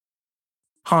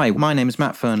Hi, my name is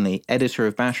Matt Fernley, editor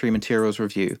of Battery Materials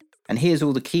Review, and here's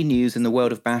all the key news in the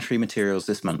world of battery materials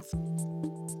this month.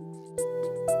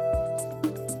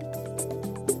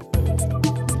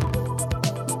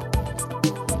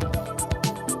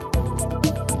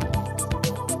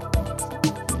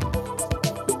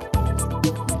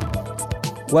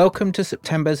 Welcome to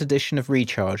September's edition of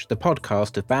Recharge, the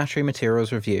podcast of Battery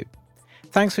Materials Review.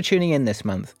 Thanks for tuning in this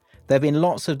month. There have been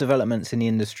lots of developments in the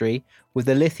industry, with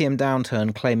the lithium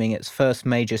downturn claiming its first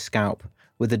major scalp,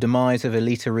 with the demise of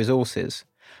Elita Resources.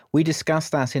 We discuss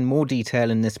that in more detail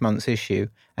in this month's issue,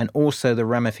 and also the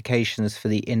ramifications for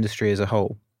the industry as a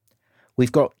whole.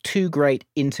 We've got two great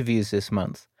interviews this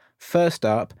month. First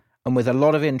up, and with a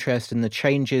lot of interest in the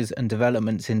changes and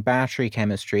developments in battery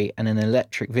chemistry and in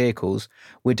electric vehicles,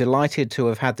 we're delighted to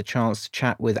have had the chance to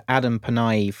chat with Adam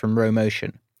Panayi from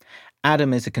Romotion.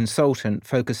 Adam is a consultant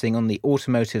focusing on the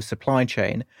automotive supply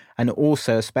chain and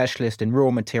also a specialist in raw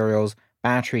materials,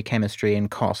 battery chemistry and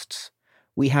costs.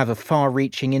 We have a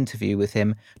far-reaching interview with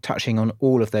him touching on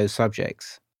all of those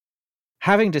subjects.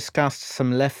 Having discussed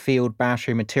some left-field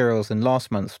battery materials in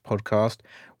last month's podcast,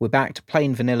 we're back to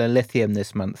plain vanilla lithium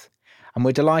this month, and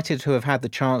we're delighted to have had the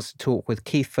chance to talk with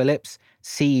Keith Phillips,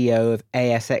 CEO of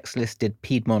ASX-listed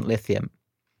Piedmont Lithium.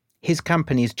 His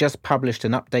company's just published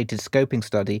an updated scoping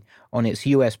study on its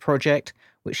US project,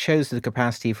 which shows the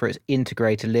capacity for its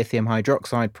integrated lithium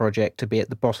hydroxide project to be at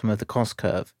the bottom of the cost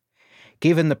curve.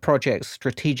 Given the project's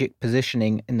strategic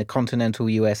positioning in the continental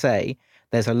USA,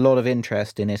 there's a lot of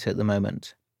interest in it at the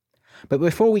moment. But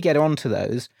before we get on to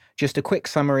those, just a quick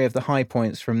summary of the high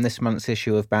points from this month's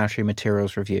issue of Battery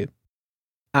Materials Review.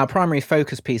 Our primary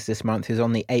focus piece this month is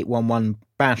on the 811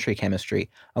 battery chemistry,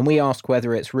 and we ask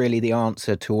whether it's really the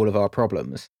answer to all of our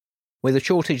problems. With a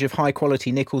shortage of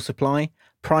high-quality nickel supply,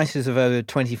 prices of over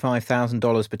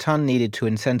 $25,000 per tonne needed to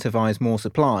incentivise more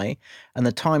supply, and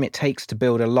the time it takes to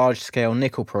build a large-scale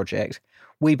nickel project,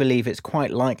 we believe it's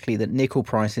quite likely that nickel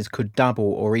prices could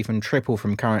double or even triple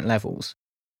from current levels.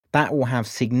 That will have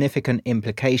significant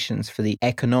implications for the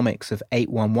economics of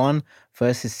 811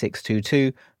 versus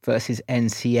 622 versus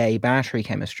NCA battery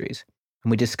chemistries,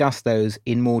 and we discuss those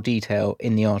in more detail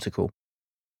in the article.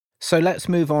 So let's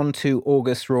move on to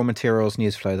August raw materials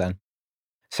newsflow then.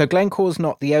 So Glencore's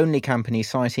not the only company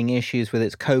citing issues with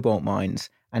its cobalt mines,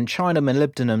 and China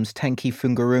Molybdenum's Tenke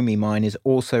Fungurume mine is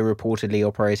also reportedly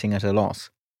operating at a loss.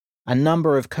 A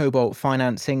number of cobalt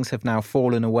financings have now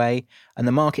fallen away, and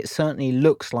the market certainly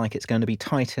looks like it's going to be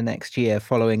tighter next year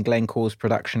following Glencore's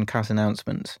production cut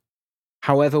announcements.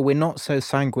 However, we're not so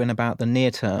sanguine about the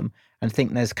near term and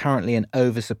think there's currently an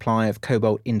oversupply of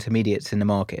cobalt intermediates in the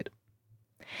market.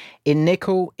 In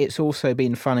nickel, it's also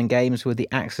been fun and games with the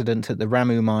accident at the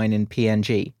Ramu mine in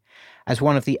PNG. As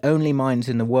one of the only mines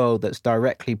in the world that's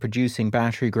directly producing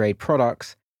battery-grade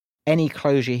products, any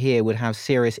closure here would have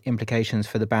serious implications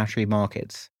for the battery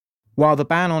markets. While the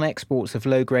ban on exports of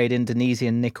low-grade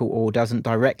Indonesian nickel ore doesn't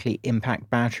directly impact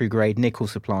battery-grade nickel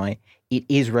supply, it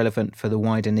is relevant for the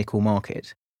wider nickel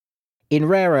market. In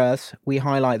rare earths, we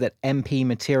highlight that MP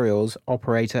Materials,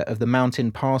 operator of the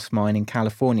Mountain Pass mine in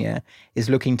California,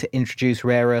 is looking to introduce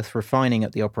rare earth refining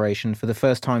at the operation for the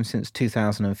first time since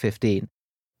 2015.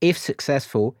 If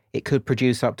successful, it could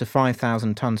produce up to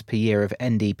 5,000 tonnes per year of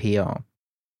NdPr.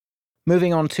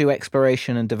 Moving on to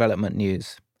exploration and development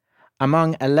news.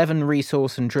 Among 11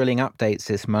 resource and drilling updates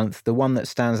this month, the one that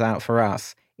stands out for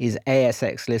us is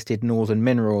ASX-listed Northern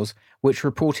Minerals, which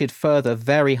reported further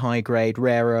very high-grade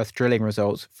rare earth drilling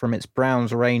results from its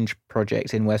Browns Range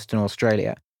project in Western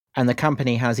Australia, and the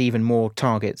company has even more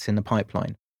targets in the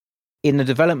pipeline. In the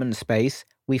development space,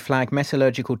 we flag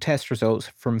metallurgical test results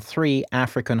from 3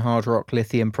 African hard rock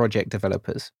lithium project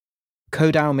developers.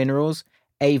 Kodal Minerals,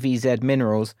 AVZ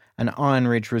Minerals and Iron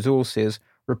Ridge Resources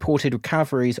reported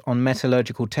recoveries on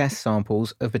metallurgical test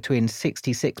samples of between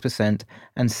 66%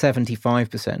 and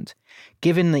 75%.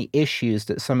 Given the issues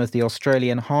that some of the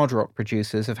Australian hard rock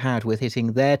producers have had with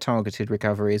hitting their targeted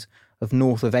recoveries of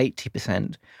north of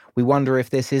 80%, we wonder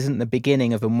if this isn't the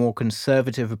beginning of a more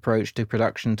conservative approach to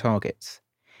production targets.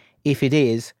 If it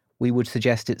is, we would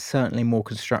suggest it's certainly more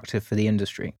constructive for the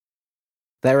industry.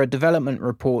 There are development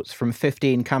reports from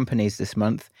 15 companies this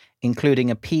month,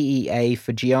 including a PEA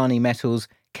for Gianni Metals'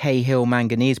 Cahill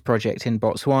Manganese project in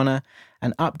Botswana,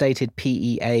 an updated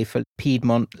PEA for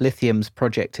Piedmont Lithium's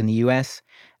project in the US,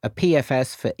 a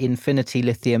PFS for Infinity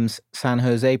Lithium's San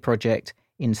Jose project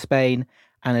in Spain,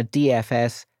 and a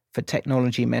DFS for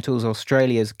Technology Metals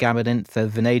Australia's Gabonintha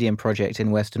vanadium project in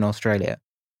Western Australia.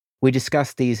 We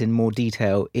discussed these in more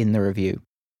detail in the review.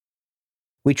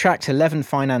 We tracked 11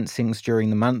 financings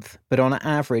during the month, but on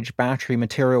average, battery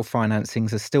material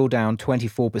financings are still down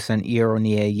 24%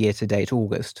 year-on-year year-to-date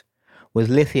August, with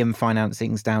lithium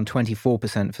financings down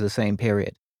 24% for the same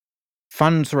period.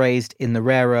 Funds raised in the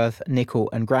rare earth, nickel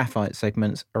and graphite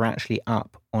segments are actually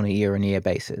up on a year-on-year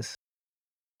basis.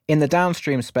 In the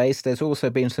downstream space, there's also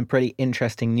been some pretty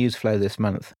interesting news flow this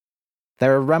month.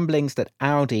 There are rumblings that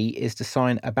Audi is to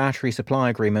sign a battery supply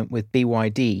agreement with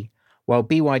BYD, while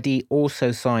BYD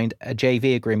also signed a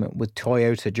JV agreement with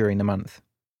Toyota during the month.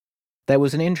 There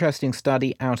was an interesting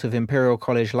study out of Imperial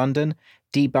College London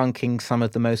debunking some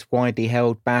of the most widely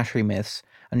held battery myths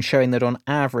and showing that on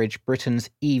average Britain's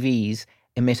EVs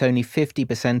emit only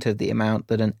 50% of the amount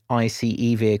that an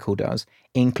ICE vehicle does,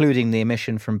 including the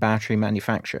emission from battery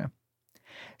manufacture.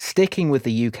 Sticking with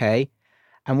the UK,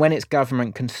 and when its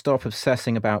government can stop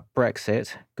obsessing about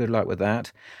Brexit, good luck with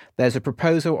that, there's a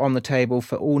proposal on the table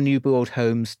for all new-build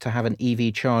homes to have an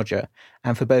EV charger,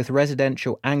 and for both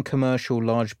residential and commercial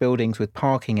large buildings with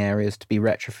parking areas to be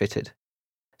retrofitted.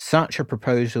 Such a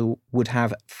proposal would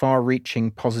have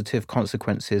far-reaching positive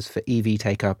consequences for EV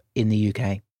take-up in the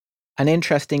UK. An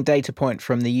interesting data point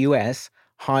from the US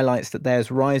highlights that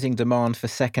there's rising demand for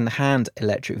second-hand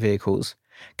electric vehicles,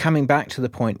 coming back to the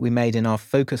point we made in our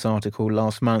Focus article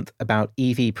last month about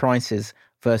EV prices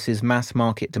versus mass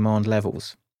market demand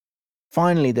levels.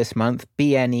 Finally this month,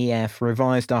 BNEF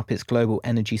revised up its global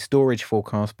energy storage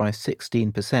forecast by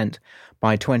 16%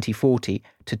 by 2040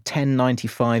 to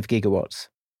 1095 gigawatts.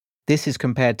 This is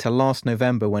compared to last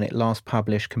November when it last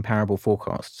published comparable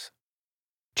forecasts.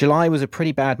 July was a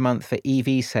pretty bad month for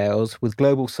EV sales, with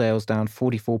global sales down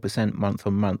 44% month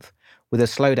on month, with a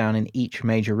slowdown in each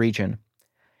major region.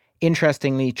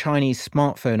 Interestingly, Chinese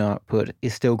smartphone output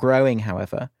is still growing,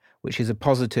 however, which is a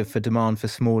positive for demand for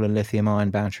smaller lithium-ion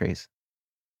batteries.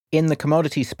 In the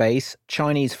commodity space,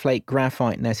 Chinese flake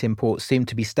graphite net imports seem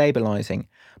to be stabilising,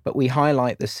 but we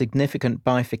highlight the significant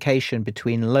bifurcation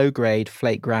between low-grade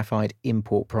flake graphite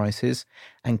import prices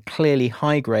and clearly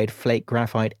high-grade flake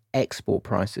graphite export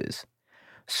prices.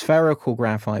 Spherical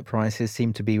graphite prices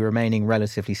seem to be remaining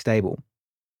relatively stable.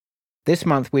 This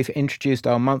month we've introduced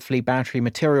our monthly battery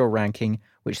material ranking,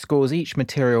 which scores each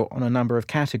material on a number of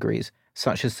categories,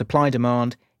 such as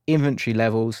supply-demand, inventory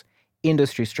levels,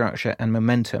 industry structure and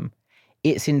momentum.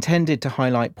 It's intended to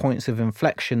highlight points of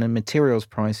inflection in materials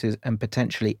prices and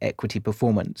potentially equity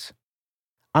performance.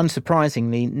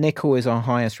 Unsurprisingly, nickel is our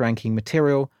highest ranking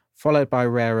material, followed by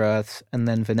rare earths and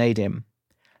then vanadium.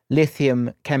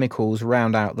 Lithium chemicals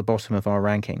round out the bottom of our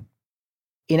ranking.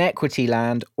 In equity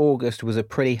land, August was a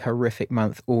pretty horrific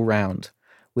month all round,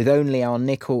 with only our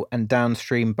nickel and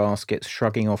downstream baskets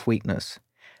shrugging off weakness.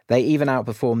 They even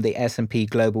outperformed the S&P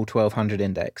Global 1200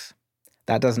 index.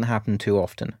 That doesn't happen too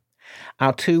often.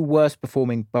 Our two worst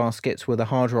performing baskets were the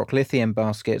Hard Rock Lithium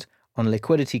basket on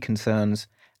liquidity concerns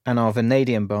and our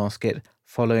vanadium basket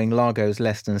following Largo's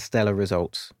less than stellar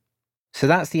results. So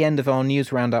that's the end of our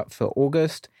news roundup for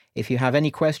August. If you have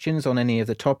any questions on any of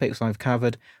the topics I've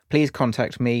covered, please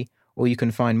contact me, or you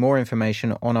can find more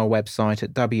information on our website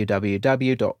at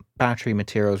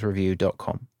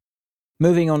www.batterymaterialsreview.com.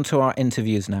 Moving on to our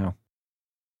interviews now.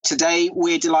 Today,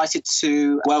 we're delighted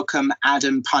to welcome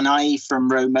Adam Panayi from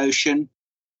Romotion.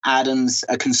 Adam's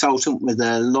a consultant with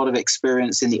a lot of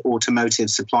experience in the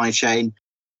automotive supply chain.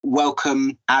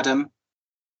 Welcome, Adam.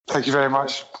 Thank you very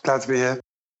much. Glad to be here.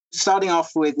 Starting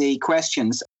off with the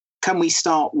questions, can we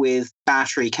start with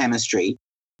battery chemistry?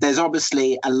 There's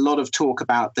obviously a lot of talk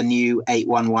about the new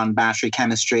 811 battery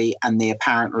chemistry and the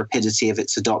apparent rapidity of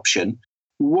its adoption.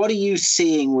 What are you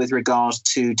seeing with regards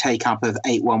to take-up of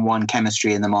 811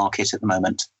 chemistry in the market at the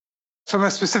moment? From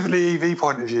a specifically EV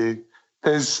point of view,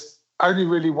 there's only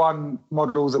really one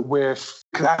model that we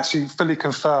can actually fully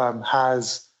confirm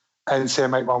has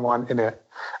NCM 811 in it.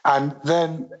 And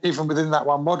then even within that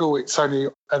one model, it's only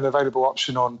an available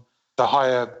option on the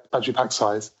higher battery pack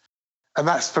size. And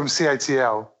that's from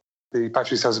CATL. The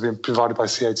battery cells have been provided by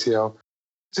CATL.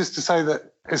 Just to say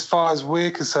that as far as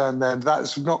we're concerned, then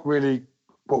that's not really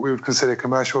what we would consider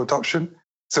commercial adoption.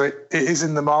 So it is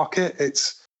in the market.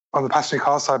 It's on the passenger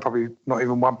car side, probably not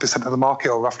even 1% of the market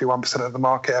or roughly 1% of the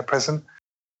market at present.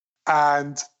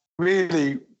 And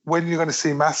really, when you're going to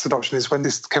see mass adoption is when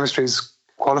this chemistry is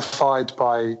qualified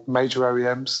by major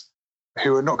OEMs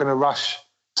who are not going to rush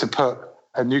to put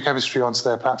a new chemistry onto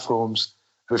their platforms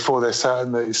before they're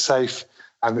certain that it's safe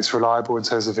and it's reliable in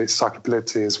terms of its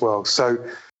cyclability as well. So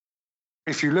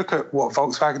if you look at what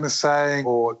Volkswagen is saying,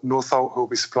 or Northvolt, who will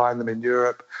be supplying them in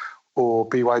Europe, or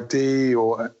BYD,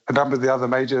 or a number of the other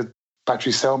major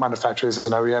battery cell manufacturers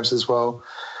and OEMs as well,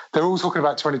 they're all talking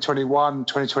about 2021,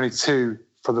 2022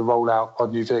 for the rollout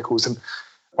on new vehicles. And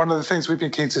one of the things we've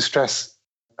been keen to stress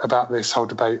about this whole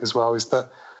debate as well is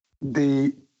that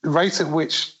the rate at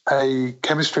which a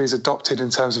chemistry is adopted in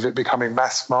terms of it becoming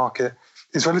mass market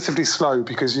is relatively slow,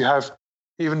 because you have,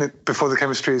 even before the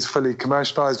chemistry is fully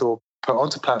commercialized or put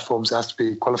onto platforms, it has to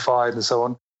be qualified and so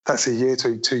on. That's a year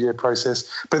to 2 year process.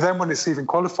 But then when it's even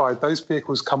qualified, those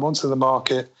vehicles come onto the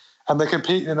market and they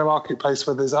compete in a marketplace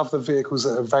where there's other vehicles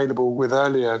that are available with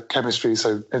earlier chemistry,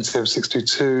 so NCM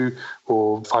 622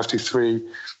 or 523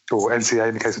 or NCA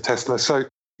in the case of Tesla. So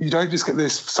you don't just get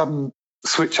this sudden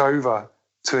switch over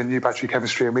to a new battery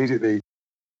chemistry immediately.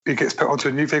 It gets put onto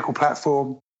a new vehicle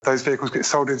platform. Those vehicles get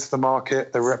sold into the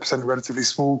market. They represent a relatively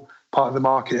small part of the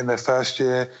market in their first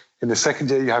year. In the second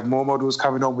year, you have more models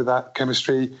coming on with that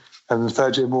chemistry, and the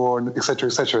third year more, and et cetera,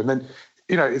 et cetera. And then,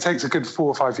 it takes a good 4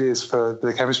 or 5 years for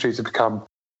the chemistry to become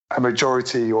a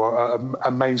majority or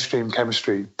a mainstream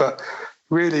chemistry. But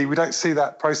really, we don't see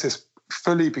that process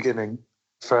fully beginning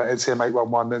for NCM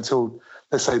 811 until,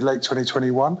 let's say, late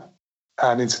 2021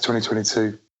 and into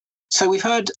 2022. So we've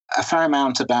heard a fair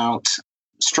amount about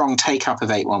strong take-up of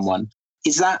 811.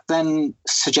 Is that then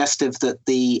suggestive that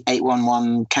the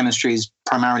 811 chemistry is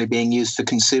primarily being used for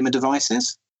consumer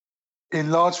devices?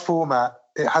 In large format,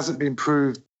 it hasn't been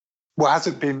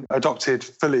hasn't been adopted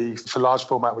fully for large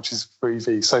format, which is for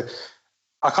EV. So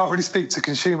I can't really speak to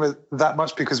consumer that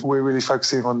much because we're really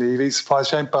focusing on the EV supply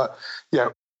chain. But yeah,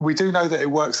 we do know that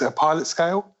it works at a pilot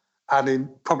scale, and in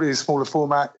probably a smaller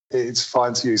format, it's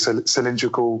fine to use. So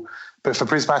cylindrical, but for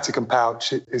prismatic and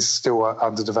pouch, it is still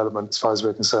under development as far as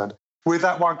we're concerned. With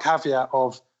that one caveat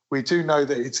of, we do know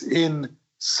that it's in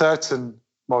certain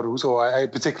models, or a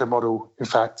particular model, in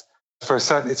fact, for a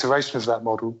certain iteration of that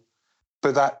model,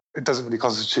 but that it doesn't really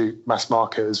constitute mass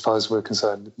market as far as we're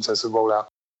concerned in terms of rollout.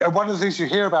 And one of the things you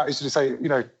hear about is to say,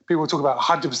 people talk about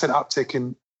 100% uptick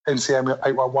in NCM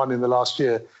 811 in the last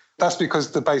year. That's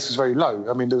because the base was very low.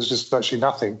 I mean, there was just virtually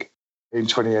nothing in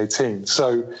 2018.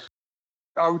 So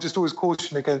I would just always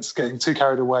caution against getting too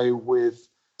carried away with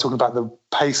talking about the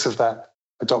pace of that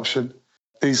adoption.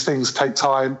 These things take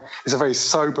time. It's a very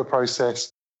sober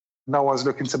process. No one's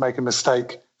looking to make a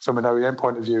mistake from an OEM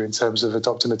point of view in terms of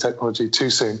adopting the technology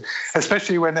too soon,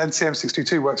 especially when NCM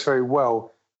 622 works very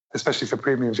well, especially for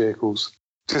premium vehicles.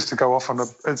 Just to go off on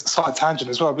a slight tangent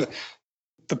as well, but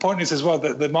the point is as well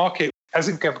that the market, as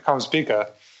it becomes bigger,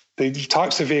 the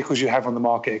types of vehicles you have on the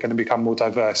market are going to become more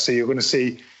diverse. So you're going to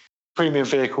see premium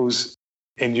vehicles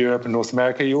in Europe and North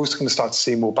America. You're also going to start to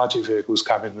see more budget vehicles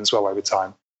come in as well over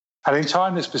time. And in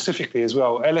China specifically as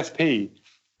well, LFP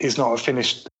is not a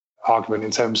finished argument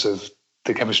in terms of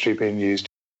the chemistry being used.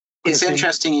 It's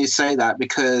interesting you say that,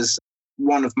 because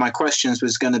one of my questions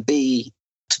was going to be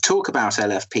to talk about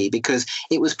LFP, because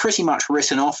it was pretty much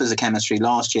written off as a chemistry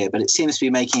last year, but it seems to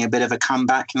be making a bit of a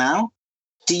comeback now.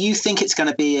 Do you think it's going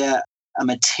to be a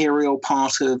material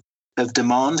part of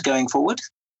demand going forward?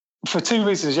 For two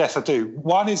reasons, yes, I do.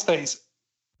 One is that it's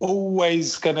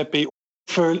always going to be,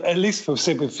 for at least for the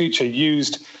foreseeable future,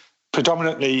 used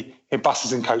predominantly in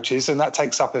buses and coaches, and that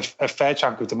takes up a fair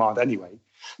chunk of demand anyway.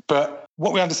 But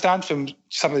what we understand from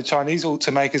some of the Chinese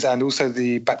automakers and also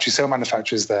the battery cell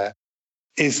manufacturers there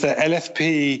is that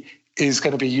LFP is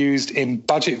going to be used in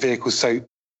budget vehicles, so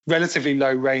relatively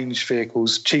low range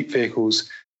vehicles, cheap vehicles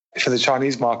for the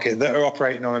Chinese market that are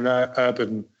operating on an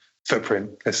urban footprint,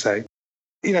 let's say.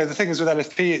 The thing is with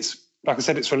LFP, it's, like I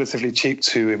said, it's relatively cheap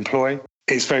to employ.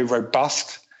 It's very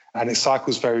robust and it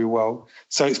cycles very well.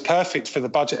 So it's perfect for the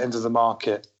budget end of the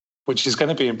market, which is going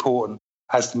to be important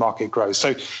as the market grows. So,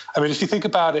 if you think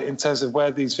about it in terms of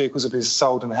where these vehicles are being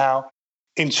sold and how,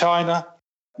 in China,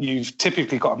 you've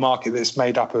typically got a market that's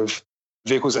made up of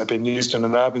vehicles that have been used in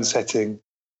an urban setting.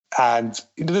 And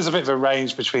there's a bit of a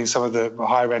range between some of the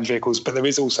higher end vehicles, but there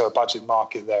is also a budget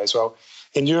market there as well.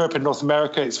 In Europe and North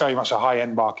America, it's very much a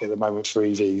high-end market at the moment for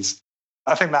EVs.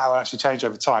 I think that will actually change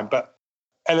over time. But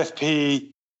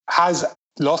LFP has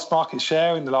lost market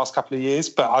share in the last couple of years,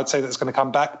 but I'd say that's going to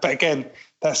come back. But again,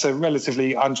 that's a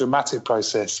relatively undramatic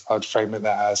process, I'd frame it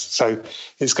that as. So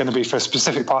it's going to be for a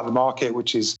specific part of the market,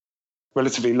 which is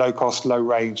relatively low-cost,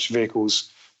 low-range vehicles,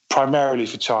 primarily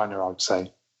for China, I would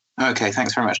say. Okay,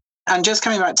 thanks very much. And just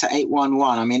coming back to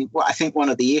 811, I think one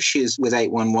of the issues with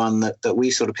 811 that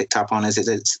we sort of picked up on is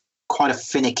it's quite a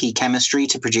finicky chemistry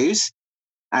to produce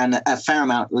and a fair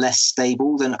amount less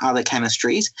stable than other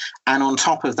chemistries. And on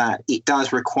top of that, it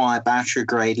does require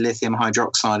battery-grade lithium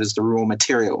hydroxide as the raw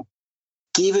material.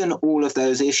 Given all of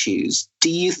those issues, do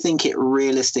you think it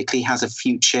realistically has a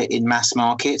future in mass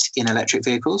market in electric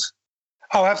vehicles?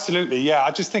 Oh, absolutely. Yeah,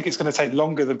 I just think it's going to take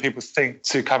longer than people think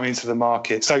to come into the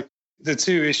market. So The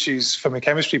two issues from a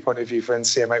chemistry point of view for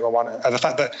NCM811 are the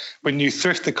fact that when you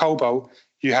thrift the cobalt,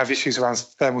 you have issues around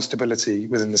thermal stability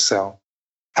within the cell.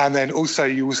 And then also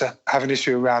you also have an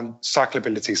issue around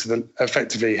cyclability, so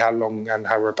effectively how long and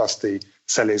how robust the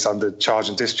cell is under charge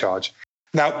and discharge.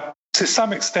 Now, to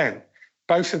some extent,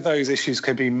 both of those issues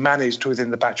can be managed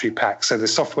within the battery pack. So the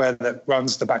software that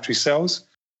runs the battery cells,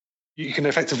 you can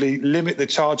effectively limit the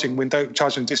charging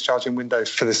and discharging window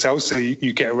for the cells, so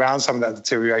you get around some of that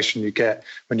deterioration you get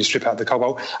when you strip out the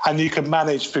cobalt. And you can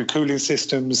manage through cooling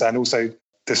systems and also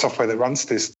the software that runs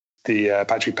the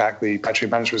battery pack, the battery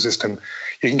management system,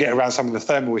 you can get around some of the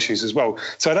thermal issues as well.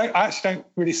 So I actually don't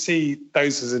really see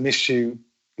those as an issue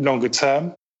longer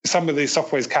term. Some of the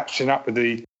software is catching up with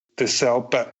the cell,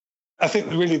 but I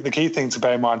think really the key thing to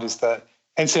bear in mind is that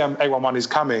NCM811 is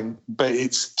coming, but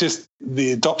it's just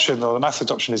the adoption or the mass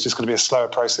adoption is just going to be a slower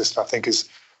process than I think is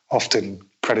often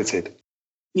credited.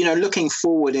 Looking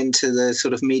forward into the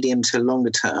sort of medium to longer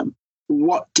term,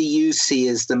 what do you see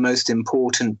as the most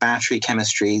important battery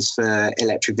chemistries for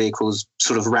electric vehicles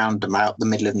sort of round about the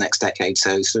middle of next decade,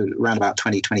 so around about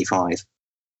 2025?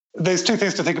 There's two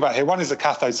things to think about here. One is the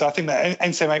cathode. So I think that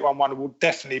NCM811 will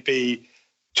definitely be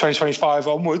 2025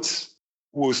 onwards,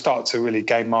 will start to really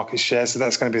gain market share. So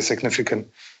that's going to be a significant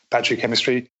battery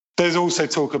chemistry. There's also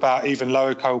talk about even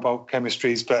lower cobalt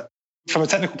chemistries, but from a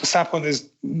technical standpoint, there's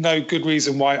no good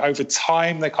reason why over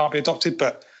time they can't be adopted.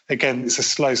 But again, it's a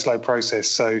slow process.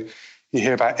 So you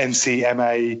hear about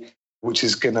NCMA, which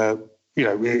is going to,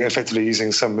 effectively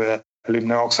using some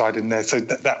aluminum oxide in there. So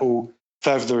that will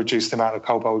further reduce the amount of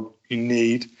cobalt you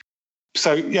need.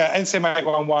 So yeah,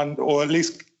 NCM811, or at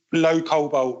least low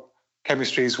cobalt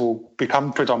chemistries, will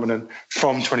become predominant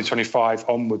from 2025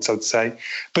 onwards, I'd say.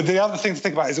 But the other thing to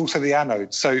think about is also the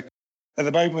anode. So at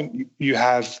the moment, you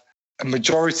have a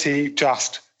majority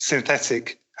just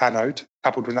synthetic anode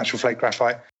coupled with natural flake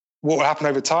graphite. What will happen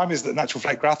over time is that natural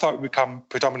flake graphite will become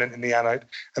predominant in the anode.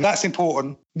 And that's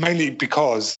important mainly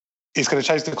because it's going to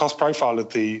change the cost profile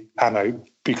of the anode,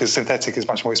 because synthetic is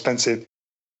much more expensive.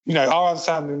 Our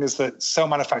understanding is that cell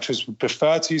manufacturers would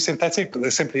prefer to use synthetic, but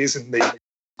there simply isn't the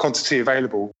quantity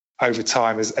available over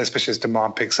time, especially as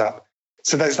demand picks up.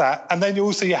 So there's that. And then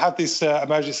you have this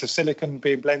emergence of silicon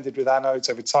being blended with anodes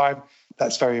over time.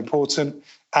 That's very important.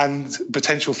 And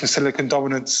potential for silicon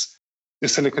dominance, the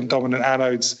silicon dominant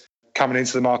anodes coming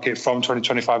into the market from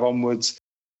 2025 onwards.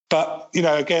 But,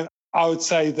 again, I would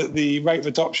say that the rate of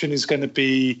adoption is going to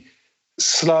be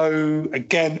slow,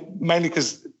 again, mainly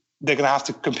because they're going to have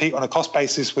to compete on a cost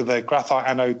basis with a graphite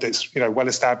anode that's, well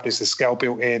established, the scale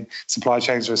built in, supply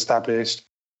chains are established.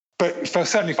 But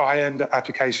certainly for high-end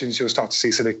applications, you'll start to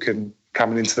see silicon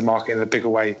coming into the market in a bigger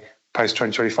way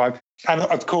post-2025. And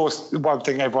of course, one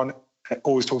thing everyone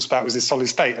always talks about was this solid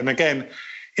state. And again,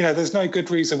 there's no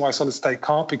good reason why solid state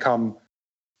can't become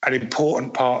an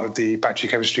important part of the battery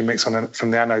chemistry mix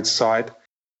from the anode side.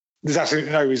 There's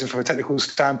absolutely no reason from a technical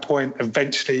standpoint.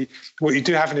 Eventually, what you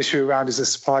do have an issue around is the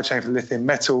supply chain for lithium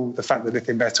metal, the fact that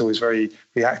lithium metal is very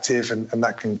reactive and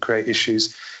that can create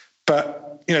issues. But,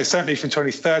 certainly from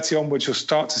 2030 onwards, you'll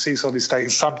start to see solid state in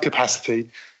some capacity.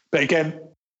 But again,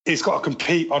 it's got to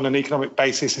compete on an economic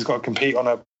basis. It's got to compete on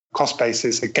a cost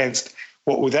basis against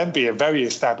what will then be a very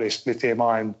established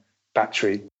lithium-ion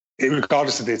battery,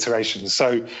 regardless of the iterations.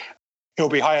 So it'll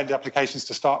be high-end applications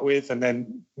to start with, and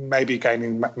then maybe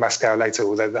gaining mass scale later,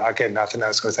 although, again, I think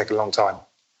that's going to take a long time.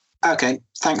 Okay,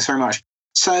 thanks very much.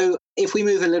 So if we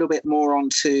move a little bit more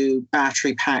onto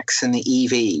battery packs and the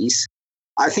EVs,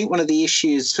 I think one of the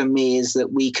issues for me is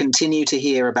that we continue to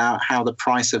hear about how the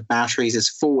price of batteries is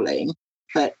falling,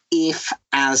 but if,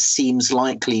 as seems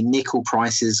likely, nickel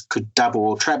prices could double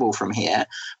or treble from here,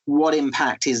 what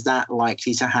impact is that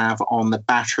likely to have on the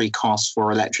battery costs for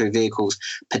electric vehicles,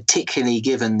 particularly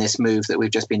given this move that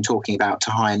we've just been talking about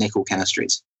to higher nickel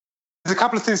chemistries? There's a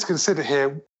couple of things to consider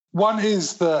here. One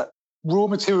is the raw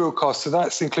material costs, so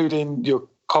that's including your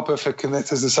copper for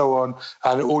connectors and so on,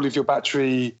 and all of your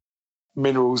battery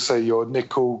minerals, so your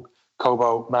nickel,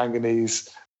 cobalt, manganese,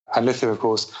 and lithium, of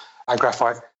course, and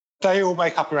graphite. They all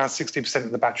make up around 60%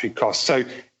 of the battery cost. So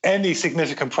any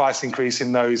significant price increase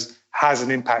in those has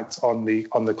an impact on the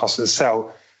cost of the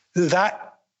cell.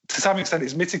 That, to some extent,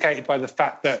 is mitigated by the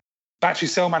fact that battery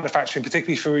cell manufacturing,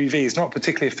 particularly for EV, is not a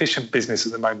particularly efficient business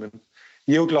at the moment.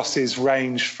 Yield losses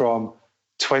range from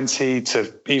 20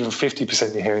 to even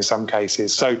 50% you hear in some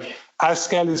cases. So as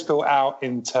scale is built out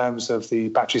in terms of the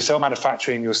battery cell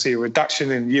manufacturing, you'll see a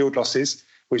reduction in yield losses,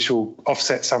 which will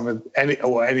offset some of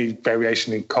any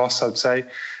variation in costs, I'd say.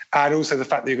 And also the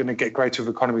fact that you're going to get greater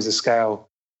economies of scale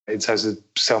in terms of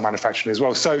cell manufacturing as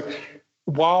well. So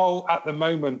while at the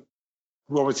moment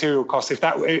raw material costs.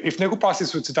 If nickel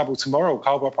prices were to double tomorrow, or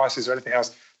cobalt prices or anything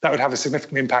else, that would have a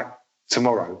significant impact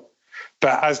tomorrow.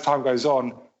 But as time goes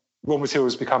on, raw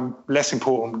materials become less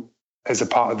important as a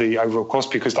part of the overall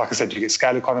cost because, like I said, you get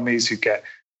scale economies, you get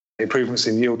improvements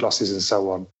in yield losses and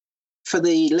so on. For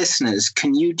the listeners,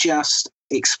 can you just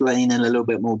explain in a little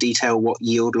bit more detail what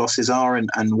yield losses are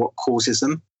and what causes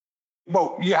them?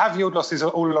 Well, you have yield losses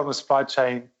all along the supply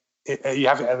chain. You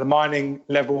have it at the mining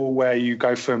level where you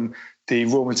go from the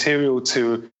raw material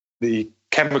to the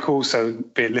chemical, so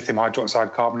be it lithium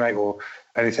hydroxide carbonate or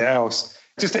anything else.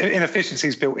 Just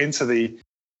inefficiencies built into the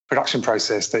production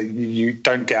process that you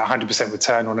don't get 100%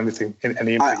 return on anything.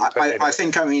 Any input I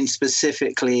think I mean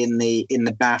specifically in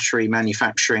the battery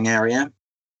manufacturing area.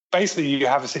 Basically, you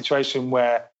have a situation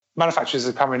where manufacturers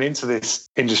are coming into this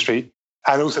industry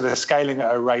and also they're scaling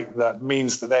at a rate that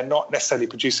means that they're not necessarily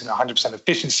producing 100%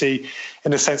 efficiency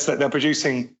in the sense that they're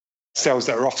producing cells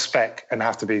that are off spec and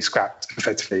have to be scrapped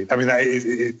effectively. I mean, that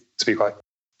is, to be quite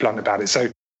blunt about it. So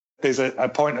there's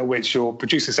a point at which you're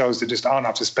producing cells that just aren't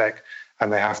up to spec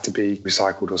and they have to be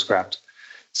recycled or scrapped.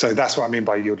 So that's what I mean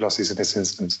by yield losses in this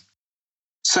instance.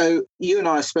 So you and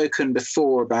I have spoken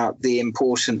before about the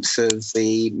importance of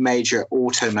the major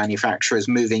auto manufacturers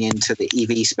moving into the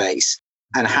EV space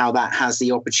and how that has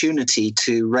the opportunity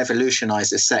to revolutionize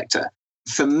this sector.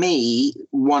 For me,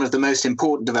 one of the most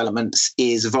important developments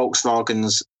is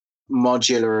Volkswagen's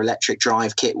modular electric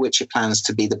drive kit, which it plans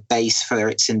to be the base for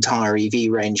its entire EV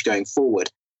range going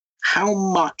forward. How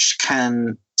much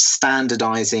can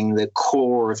standardizing the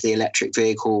core of the electric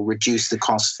vehicle reduce the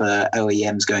cost for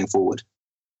OEMs going forward?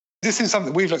 This is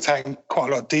something we've looked at in quite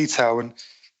a lot of detail. And,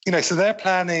 so they're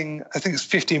planning, I think it's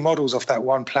 50 models off that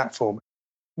one platform.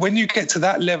 When you get to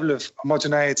that level of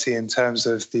homogeneity in terms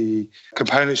of the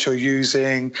components you're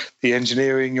using, the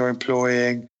engineering you're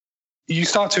employing, you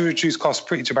start to reduce costs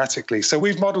pretty dramatically. So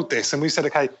we've modeled this and we said,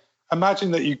 okay, imagine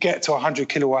that you get to a 100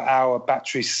 kilowatt hour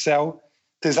battery cell.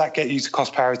 Does that get you to purchase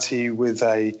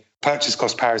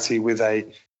cost parity with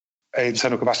a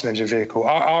internal combustion engine vehicle?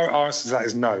 Our answer to that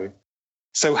is no.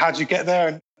 So how do you get there?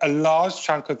 And a large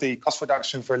chunk of the cost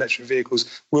reduction for electric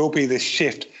vehicles will be this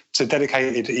shift to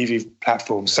dedicated EV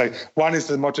platforms. So one is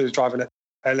the modular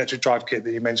electric drive kit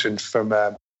that you mentioned from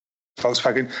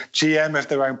Volkswagen. GM have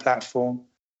their own platform.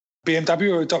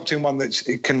 BMW are adopting one that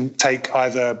it can take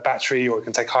either battery or it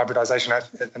can take hybridization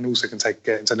and also can take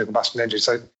internal combustion engine.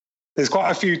 So there's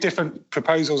quite a few different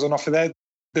proposals on offer there.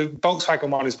 The Volkswagen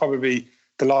one is probably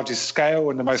the largest scale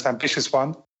and the most ambitious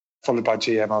one, followed by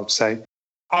GM, I would say.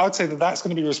 I would say that that's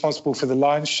going to be responsible for the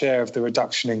lion's share of the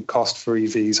reduction in cost for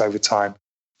EVs over time.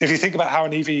 If you think about how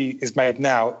an EV is made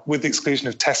now, with the exclusion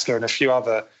of Tesla and a few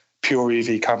other pure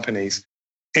EV companies,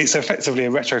 it's effectively a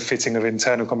retrofitting of an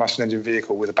internal combustion engine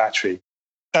vehicle with a battery.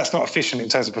 That's not efficient in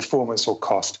terms of performance or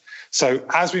cost. So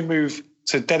as we move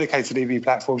to dedicated EV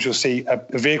platforms, you'll see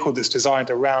a vehicle that's designed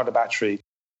around a battery.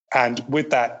 And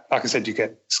with that, like I said, you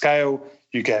get scale,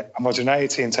 you get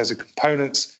homogeneity in terms of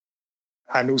components,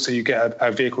 and also you get a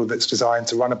vehicle that's designed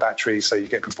to run a battery, so you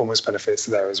get performance benefits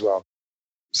there as well.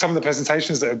 Some of the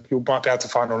presentations that you might be able to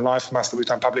find online from us that we've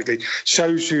done publicly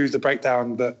shows you the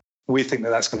breakdown that we think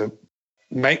that that's going to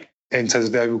make in terms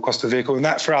of the overall cost of the vehicle. And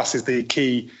that for us is the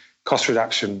key cost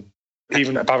reduction,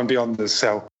 even above and beyond the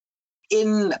cell.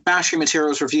 In Battery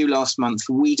Materials Review last month,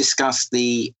 we discussed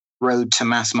the road to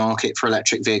mass market for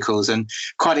electric vehicles, and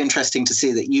quite interesting to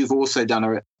see that you've also done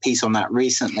a piece on that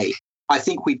recently. I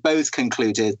think we both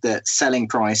concluded that selling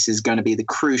price is going to be the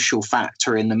crucial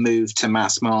factor in the move to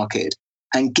mass market.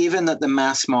 And given that the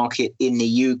mass market in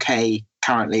the UK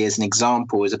currently, as an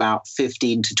example, is about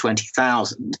 15 to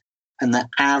 20,000, and the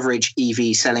average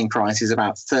EV selling price is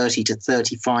about 30 to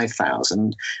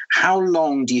 35,000, how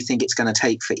long do you think it's going to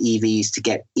take for EVs to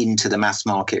get into the mass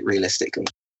market realistically?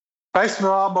 Based on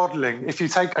our modelling, if you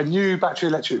take a new battery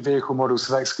electric vehicle model,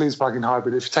 so that excludes plug-in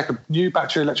hybrid, if you take a new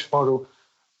battery electric model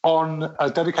on a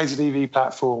dedicated EV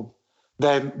platform,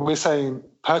 then we're saying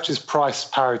purchase price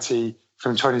parity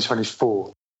from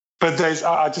 2024. But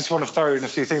I just want to throw in a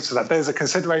few things to that. There's a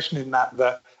consideration in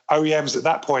that OEMs at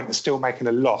that point are still making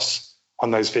a loss on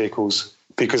those vehicles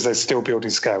because they're still building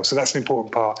scale. So that's an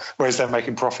important part, whereas they're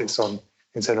making profits on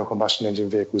internal combustion engine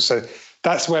vehicles. So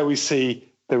that's where we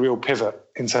see the real pivot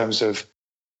in terms of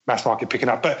mass market picking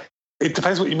up. But it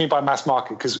depends what you mean by mass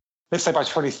market, because let's say by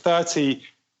 2030,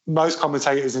 most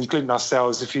commentators, including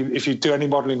ourselves, if you do any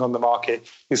modelling on the market,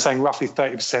 you're saying roughly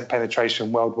 30%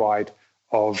 penetration worldwide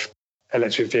of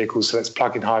electric vehicles. So that's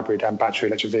plug-in hybrid and battery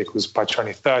electric vehicles by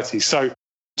 2030. So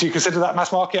do you consider that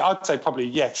mass market? I'd say probably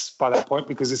yes by that point,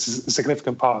 because it's a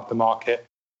significant part of the market.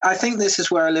 I think this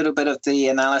is where a little bit of the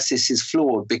analysis is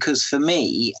flawed, because for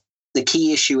me, the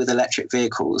key issue with electric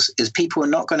vehicles is people are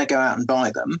not going to go out and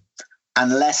buy them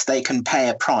unless they can pay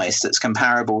a price that's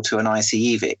comparable to an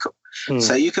ICE vehicle.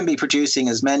 So you can be producing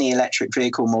as many electric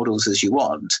vehicle models as you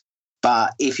want,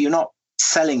 but if you're not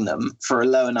selling them for a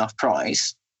low enough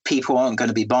price, people aren't going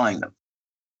to be buying them.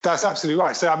 That's absolutely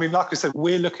right. So, I mean, like I said,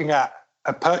 we're looking at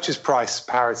a purchase price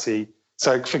parity.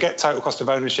 So forget total cost of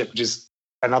ownership, which is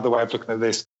another way of looking at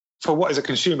this, for what is a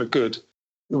consumer good,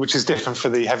 which is different for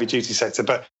the heavy duty sector.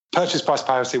 But purchase price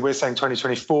parity, we're saying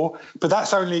 2024, but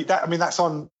that's only that. I mean, that's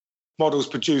on models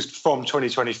produced from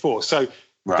 2024. So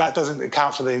that doesn't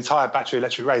account for the entire battery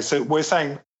electric range. So we're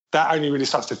saying that only really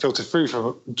starts to filter through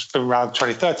from around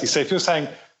 2030. So if you're saying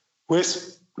we're,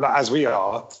 as we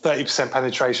are, 30%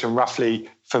 penetration roughly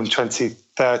from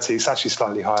 2030, it's actually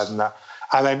slightly higher than that.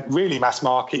 And then really mass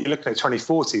market, you're looking at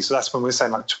 2040. So that's when we're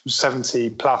saying like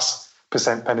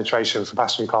 70+% penetration for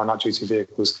passenger car and light duty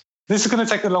vehicles. This is going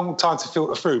to take a long time to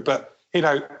filter through, but in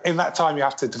that time you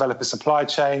have to develop a supply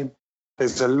chain.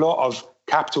 There's a lot of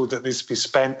capital that needs to be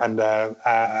spent and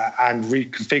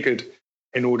reconfigured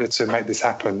in order to make this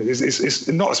happen. It's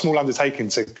not a small undertaking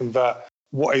to convert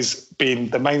what has been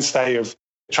the mainstay of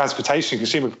transportation,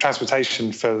 consumer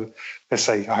transportation for, let's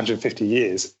say, 150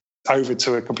 years over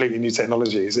to a completely new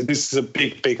technology. So this is a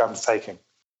big, big undertaking.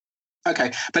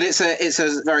 Okay, but it's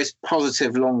a very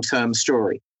positive long-term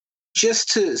story.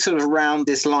 Just to sort of round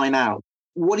this line out,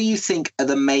 what do you think are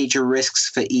the major risks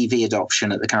for EV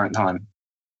adoption at the current time?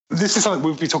 This is something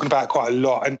we've been talking about quite a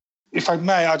lot. And if I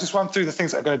may, I'll just run through the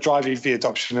things that are going to drive EV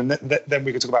adoption, and then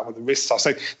we can talk about what the risks are.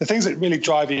 So the things that really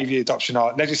drive EV adoption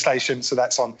are legislation. So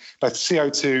that's on both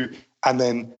CO2 and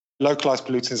then localized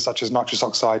pollutants such as nitrous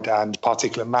oxide and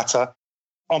particulate matter.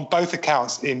 On both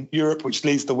accounts, in Europe, which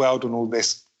leads the world on all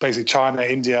this, basically China,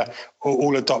 India,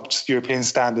 all adopt European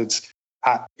standards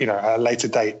at a later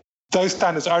date. Those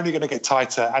standards are only going to get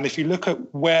tighter. And if you look at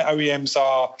where OEMs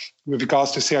are with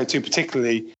regards to CO2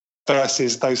 particularly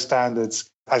versus those standards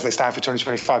as they stand for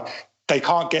 2025, they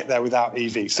can't get there without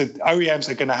EV. So OEMs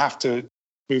are going to have to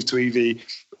move to EV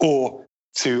or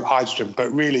to hydrogen.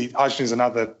 But really, hydrogen is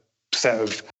another set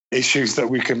of issues that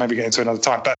we can maybe get into another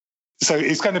time. But so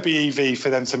it's going to be EV for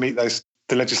them to meet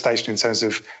the legislation in terms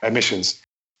of emissions.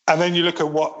 And then you look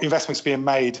at what investments being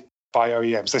made by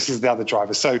OEMs. This is the other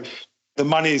driver. So the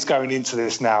money is going into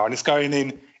this now, and it's going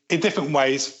in different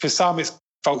ways. For some, it's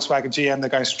Volkswagen, GM, they're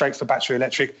going straight for battery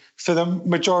electric. For the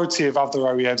majority of other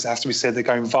OEMs, it has to be said, they're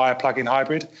going via plug-in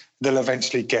hybrid. They'll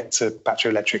eventually get to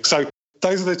battery electric. So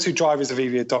those are the two drivers of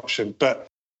EV adoption. But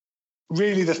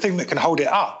really the thing that can hold it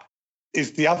up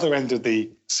is the other end of the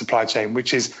supply chain,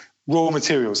 which is raw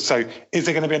materials. So is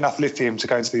there going to be enough lithium to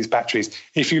go into these batteries?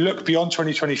 If you look beyond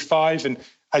 2025, and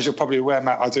as you're probably aware,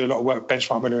 Matt, I do a lot of work with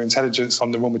Benchmark Mineral Intelligence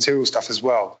on the raw material stuff as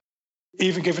well.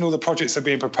 Even given all the projects that are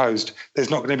being proposed, there's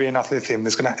not going to be enough lithium.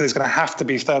 There's going to have to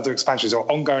be further expansions or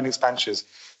ongoing expansions.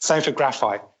 Same for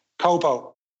graphite.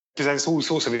 Cobalt presents all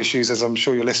sorts of issues, as I'm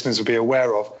sure your listeners will be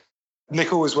aware of.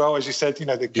 Nickel as well, as you said,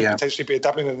 there could potentially be a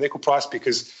doubling of the nickel price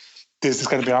because there's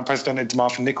going to be unprecedented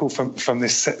demand for nickel from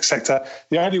this sector.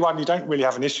 The only one you don't really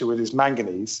have an issue with is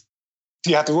manganese.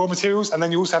 You have the raw materials, and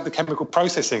then you also have the chemical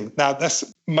processing. Now,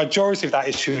 that's majority of that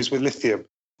issue is with lithium.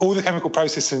 All the chemical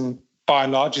processing, by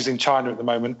and large, is in China at the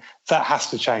moment. That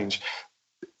has to change.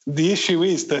 The issue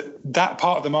is that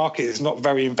part of the market is not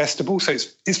very investable. So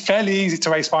it's fairly easy to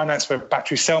raise finance for a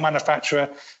battery cell manufacturer.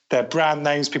 Their brand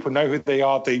names, people know who they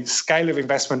are. The scale of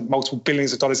investment, multiple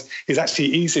billions of dollars, is actually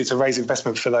easier to raise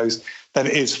investment for those than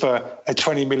it is for a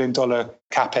 $20 million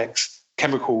capex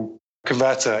chemical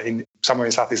converter in somewhere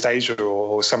in Southeast Asia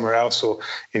or somewhere else, or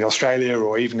in Australia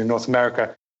or even in North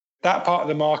America. That part of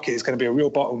the market is going to be a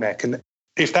real bottleneck. And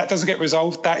if that doesn't get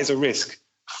resolved, that is a risk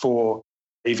for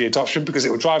EV adoption because it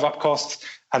will drive up costs.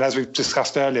 And as we've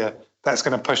discussed earlier, that's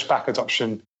going to push back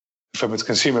adoption from a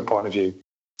consumer point of view.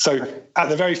 So at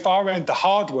the very far end, the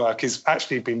hard work is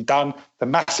actually being done. The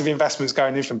massive investments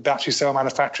going in from battery cell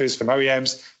manufacturers, from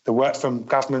OEMs, the work from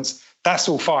governments, that's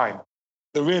all fine.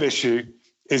 The real issue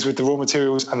is with the raw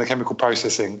materials and the chemical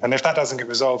processing. And if that doesn't get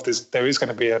resolved, there is going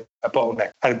to be a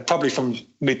bottleneck. And probably from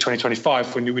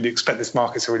mid-2025, when you would expect this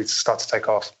market to really start to take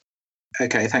off.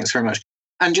 Okay, thanks very much.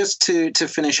 And just to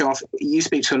finish off, you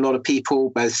speak to a lot of people,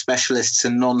 both specialists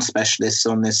and non-specialists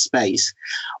on this space.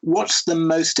 What's the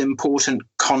most important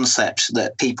concept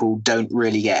that people don't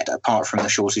really get, apart from the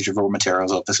shortage of raw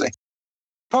materials, obviously?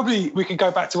 Probably we can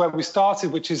go back to where we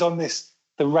started, which is on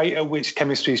the rate at which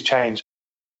chemistries change.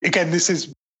 Again, this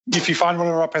is, if you find one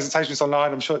of our presentations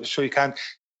online, I'm sure you can.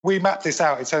 We map this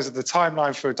out in terms of the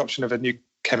timeline for adoption of a new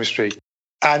chemistry.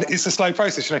 And it's a slow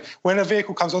process. When a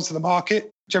vehicle comes onto the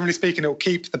market, generally speaking, it will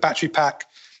keep the battery pack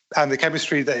and the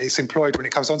chemistry that it's employed when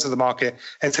it comes onto the market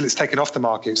until it's taken off the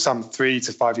market, some 3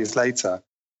 to 5 years later.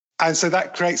 And so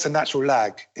that creates a natural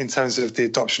lag in terms of the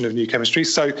adoption of new chemistry.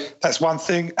 So that's one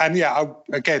thing. And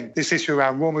again, this issue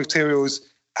around raw materials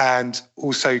and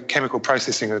also chemical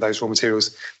processing of those raw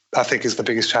materials, I think is the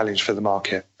biggest challenge for the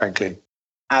market, frankly.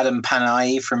 Adam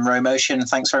Panayi from Romotion,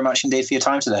 thanks very much indeed for your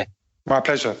time today. My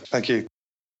pleasure. Thank you.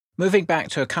 Moving back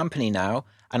to a company now,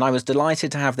 and I was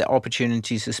delighted to have the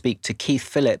opportunity to speak to Keith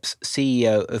Phillips,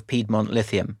 CEO of Piedmont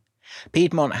Lithium.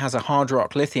 Piedmont has a hard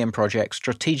rock lithium project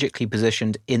strategically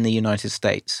positioned in the United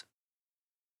States.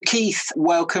 Keith,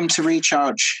 welcome to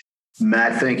Recharge.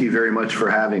 Matt, thank you very much for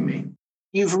having me.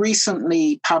 You've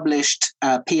recently published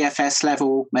PFS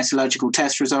level metallurgical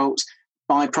test results,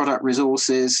 byproduct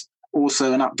resources,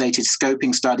 also an updated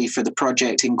scoping study for the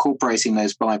project incorporating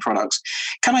those byproducts.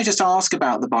 Can I just ask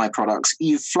about the byproducts?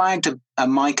 You've flagged a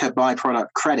mica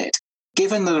byproduct credit.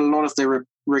 Given that a lot of the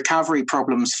recovery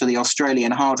problems for the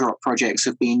Australian hard rock projects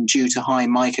have been due to high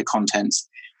mica contents,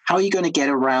 how are you going to get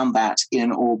around that in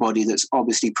an ore body that's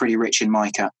obviously pretty rich in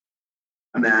mica?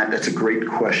 Matt, that's a great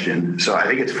question. So I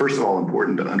think it's first of all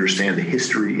important to understand the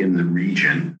history in the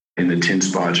region, in the tin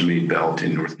spodumene belt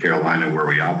in North Carolina where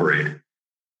we operate.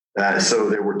 So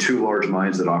there were 2 large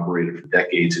mines that operated for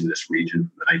decades in this region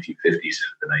from the 1950s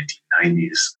into the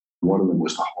 1990s. One of them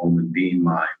was the Holman Beam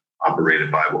mine,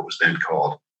 operated by what was then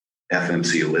called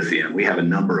FMC Lithium. We have a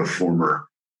number of former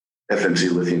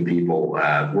FMC Lithium people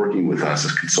working with us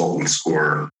as consultants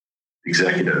or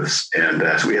executives. And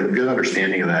so we have a good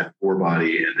understanding of that ore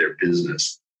body and their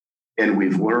business. And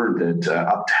we've learned that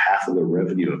up to half of the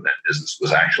revenue of that business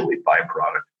was actually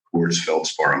byproduct quartz,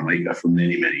 feldspar, and mica for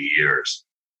many, many years.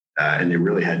 And they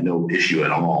really had no issue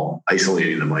at all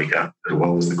isolating the mica as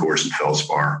well as the quartz and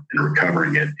feldspar and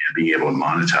recovering it and being able to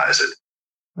monetize it.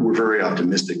 We're very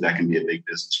optimistic that can be a big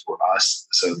business for us.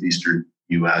 The southeastern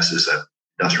U.S. is an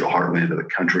industrial heartland of the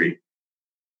country.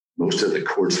 Most of the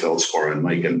quartz, feldspar, and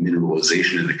mica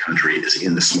mineralization in the country is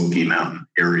in the Smoky Mountain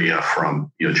area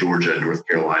from Georgia, North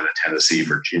Carolina, Tennessee,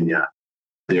 Virginia.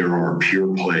 There are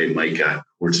pure play mica,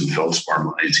 quartz, and feldspar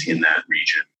mines in that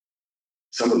region.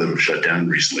 Some of them have shut down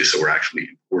recently, so we're actually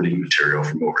importing material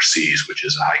from overseas, which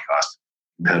is a high-cost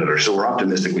competitor. So we're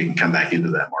optimistic we can come back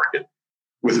into that market.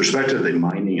 With respect to the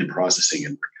mining and processing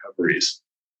and recoveries,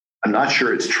 I'm not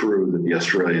sure it's true that the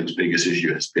Australians' biggest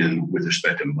issue has been with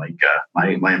respect to mica.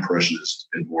 My impression has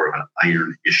been more of an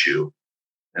iron issue.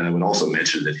 And I would also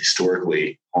mention that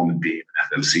historically, Holman Beam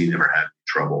and FMC never had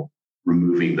trouble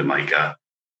removing the mica.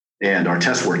 And our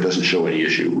test work doesn't show any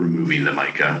issue removing the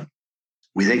mica.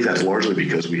 We think that's largely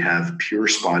because we have pure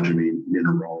spodumene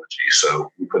mineralogy.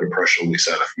 So we put a press release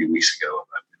out a few weeks ago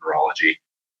about mineralogy.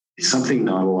 It's something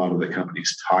not a lot of the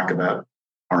companies talk about.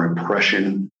 Our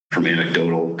impression from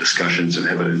anecdotal discussions and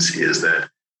evidence is that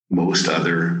most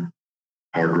other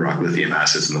hard rock lithium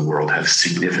assets in the world have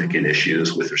significant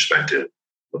issues with respect to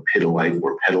lepidolite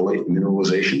or petalite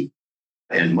mineralization.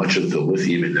 And much of the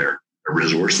lithium in their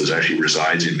resources actually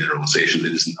resides in mineralization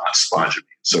that is not spodumene.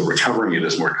 So recovering it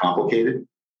is more complicated,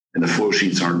 and the flow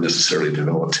sheets aren't necessarily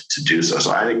developed to do so.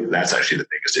 So I think that's actually the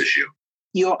biggest issue.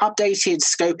 Your updated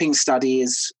scoping study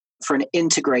is for an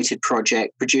integrated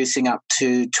project producing up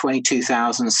to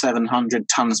 22,700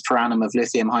 tons per annum of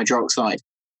lithium hydroxide.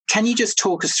 Can you just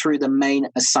talk us through the main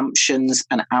assumptions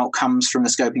and outcomes from the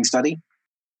scoping study?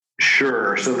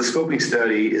 Sure. So the scoping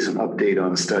study is an update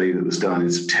on a study that was done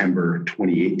in September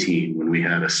 2018 when we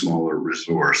had a smaller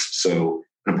resource. So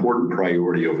an important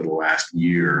priority over the last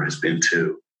year has been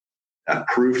to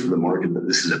prove to the market that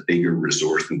this is a bigger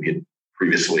resource than we had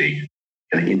previously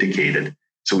kind of indicated.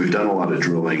 So we've done a lot of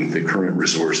drilling. The current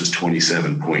resource is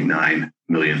 27.9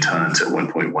 million tons at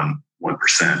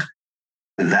 1.11%.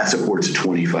 And that supports a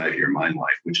 25-year mine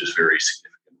life, which is very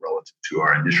significant relative to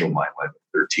our initial mine life of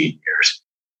 13 years.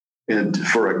 And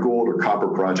for a gold or copper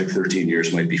project, 13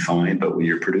 years might be fine. But when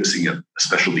you're producing a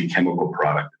specialty chemical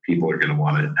product, people are going to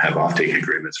want to have offtake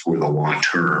agreements for the long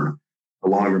term. A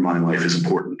longer mine life is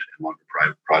important and longer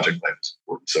project life is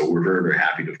important. So we're very, very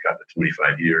happy to have got the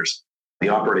 25 years. The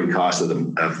operating costs of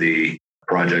the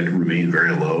project remain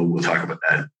very low. We'll talk about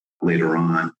that later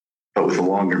on. But with the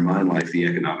longer mine life, the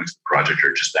economics of the project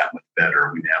are just that much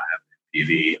better. We now have an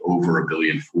PV over $1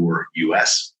 billion for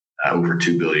US, over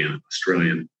 2 billion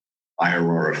Australian,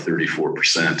 IRR of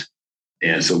 34%.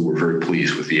 And so we're very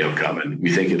pleased with the outcome. And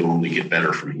we think it'll only get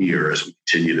better from here as we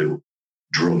continue to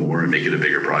drill more and make it a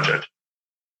bigger project.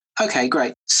 Okay,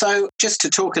 great. So just to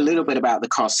talk a little bit about the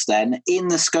costs then, in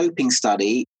the scoping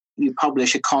study, you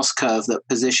publish a cost curve that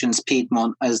positions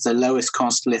Piedmont as the lowest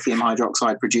cost lithium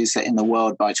hydroxide producer in the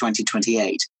world by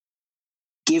 2028.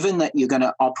 Given that you're going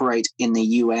to operate in the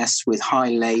US with high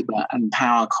labor and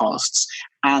power costs,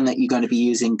 and that you're going to be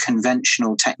using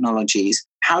conventional technologies,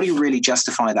 how do you really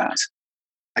justify that?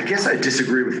 I guess I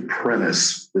disagree with the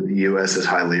premise that the U.S. has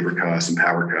high labor costs and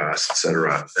power costs, et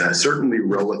cetera. Certainly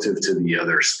relative to the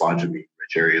other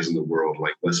spodumene-rich areas in the world,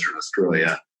 like Western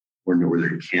Australia or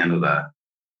Northern Canada,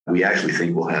 we actually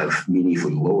think we'll have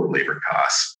meaningfully lower labor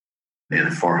costs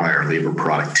and far higher labor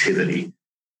productivity.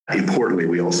 Importantly,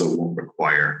 we also won't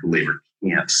require labor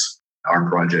camps. Our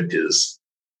project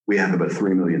we have about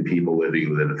 3 million people living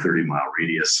within a 30-mile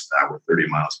radius. We're 30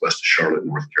 miles west of Charlotte,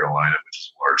 North Carolina, which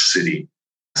is a large city.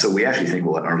 So we actually think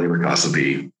our labor costs will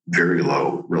be very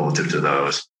low relative to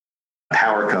those.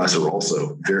 Power costs are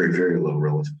also very, very low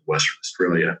relative to Western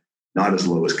Australia. Not as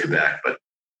low as Quebec, but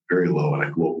very low on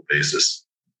a global basis.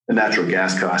 The natural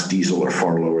gas costs, diesel, are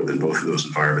far lower than both of those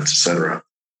environments, et cetera.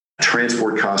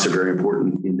 Transport costs are very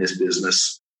important in this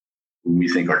business. We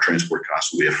think our transport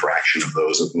costs will be a fraction of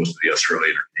those of most of the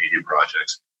Australian or Canadian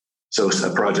projects. So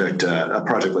a project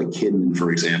like Kidman,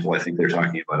 for example, I think they're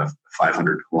talking about a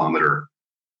 500-kilometer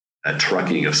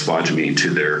trucking of spodumene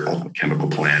to their ultimate chemical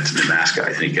plant in Nemaska.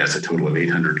 I think that's a total of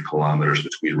 800 kilometers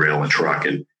between rail and truck.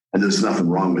 And there's nothing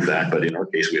wrong with that. But in our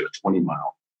case, we have a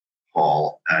 20-mile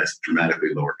haul. It's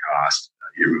dramatically lower cost.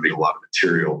 You're moving a lot of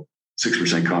material,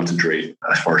 6% concentrate,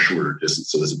 a far shorter distance.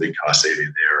 So there's a big cost saving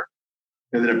there.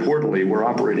 And then importantly, we're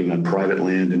operating on private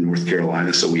land in North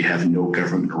Carolina, so we have no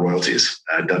government royalties.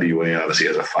 WA obviously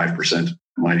has a 5%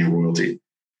 mining royalty.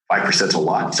 5% is a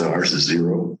lot, so ours is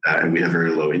zero, and we have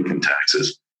very low income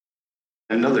taxes.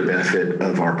 Another benefit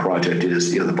of our project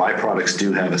is, the byproducts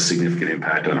do have a significant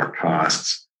impact on our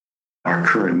costs. Our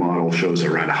current model shows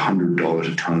around $100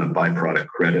 a ton of byproduct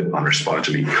credit on our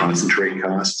spodumene concentrate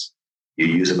costs. You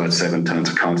use about 7 tons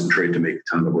of concentrate to make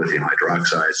a ton of lithium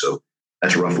hydroxide, so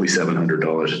that's roughly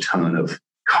 $700 a ton of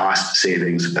cost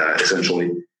savings, essentially,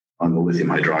 on the lithium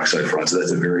hydroxide front. So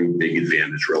that's a very big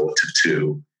advantage relative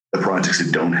to the projects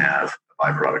that don't have a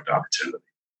byproduct opportunity.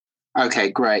 Okay,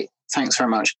 great. Thanks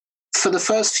very much. For the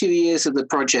first few years of the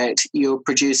project, you're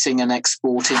producing and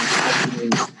exporting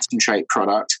spodumene concentrate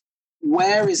product.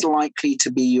 Where is likely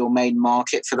to be your main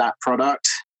market for that product?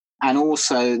 And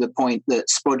also the point that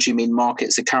spodumene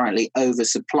markets are currently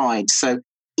oversupplied. So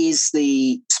is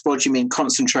the spodumene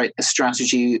concentrate a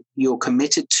strategy you're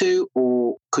committed to,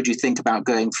 or could you think about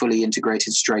going fully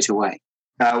integrated straight away?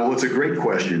 Well, it's a great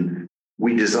question.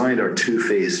 We designed our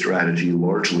two-phase strategy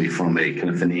largely from a kind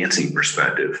of financing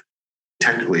perspective.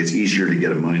 Technically, it's easier to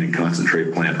get a mine and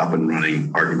concentrate plant up and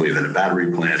running, arguably, than a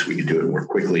battery plant. We can do it more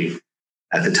quickly.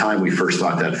 At the time we first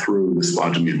thought that through, the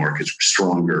spodumene markets were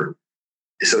stronger.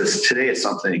 So today it's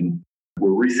something we're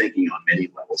rethinking on many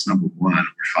levels. Number one,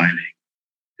 we're finding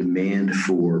demand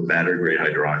for battery-grade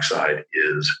hydroxide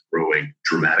is growing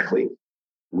dramatically.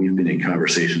 We've been in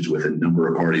conversations with a number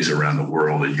of parties around the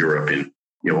world, in Europe and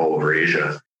all over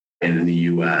Asia and in the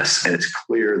US. And it's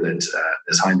clear that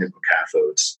as high nickel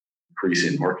cathodes increase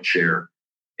in market share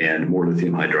and more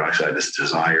lithium hydroxide is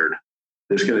desired,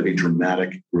 there's going to be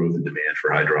dramatic growth in demand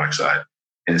for hydroxide.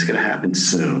 And it's going to happen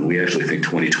soon. We actually think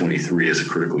 2023 is a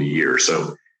critical year.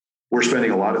 So we're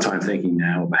spending a lot of time thinking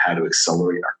now about how to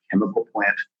accelerate our chemical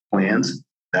plant plans.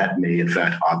 That may, in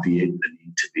fact, obviate the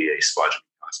need to be a spodumene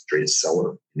concentrate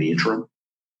seller in the interim.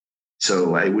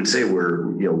 So I would say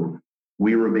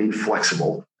we remain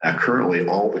flexible. Currently,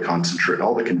 all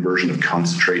the conversion of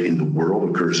concentrate in the world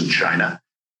occurs in China.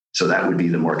 So that would be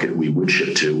the market we would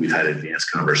ship to. We've had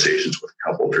advanced conversations with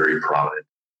a couple of very prominent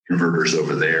converters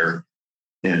over there.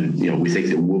 And, we think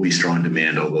there will be strong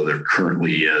demand, although there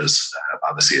currently is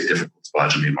obviously a difficult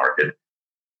spodumene market.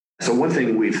 So one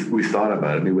thing we've thought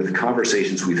about, with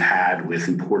conversations we've had with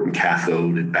important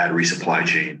cathode and battery supply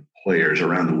chain players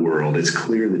around the world, it's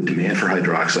clear that demand for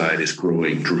hydroxide is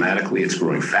growing dramatically. It's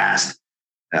growing fast.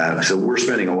 So we're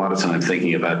spending a lot of time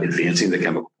thinking about advancing the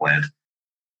chemical plant,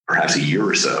 perhaps a year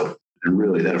or so. And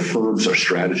really that affirms our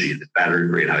strategy that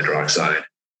battery-grade hydroxide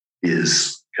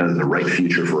is kind of the right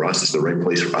future for us. It's the right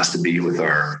place for us to be with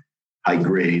our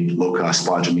high-grade, low-cost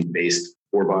spodumene-based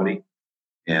ore body.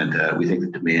 And we think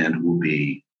the demand will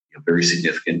be very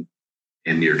significant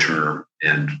in near term.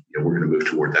 And we're going to move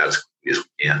toward that as quickly as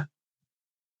we can.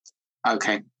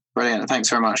 Okay, brilliant. Thanks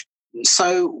very much.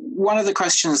 So one of the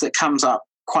questions that comes up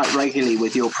quite regularly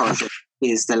with your project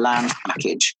is the land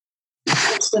package.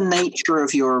 What's the nature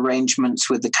of your arrangements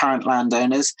with the current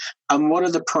landowners, and what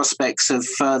are the prospects of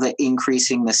further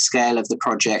increasing the scale of the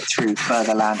project through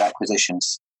further land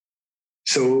acquisitions?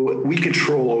 So we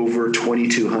control over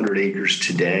 2,200 acres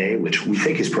today, which we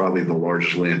think is probably the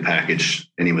largest land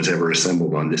package anyone's ever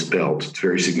assembled on this belt. It's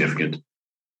very significant.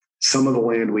 Some of the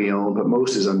land we own, but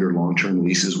most is under long-term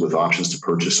leases with options to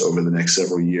purchase over the next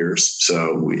several years.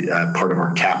 So part of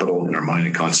our capital in our mine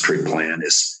and concentrate plan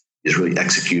is really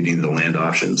executing the land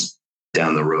options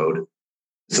down the road.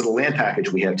 So the land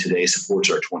package we have today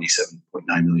supports our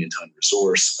 27.9 million ton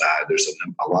resource. There's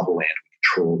a lot of land we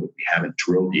control that we haven't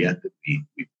drilled yet that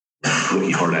we're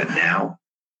looking hard at now.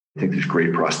 I think there's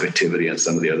great prospectivity on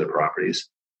some of the other properties.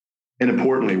 And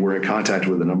importantly, we're in contact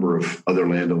with a number of other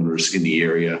landowners in the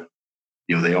area.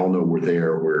 They all know we're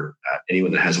there. We're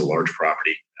anyone that has a large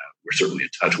property, we're certainly in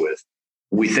touch with.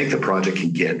 We think the project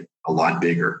can get a lot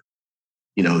bigger.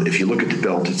 If you look at the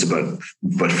belt, it's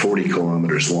about 40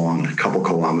 kilometers long, a couple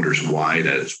kilometers wide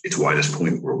at its widest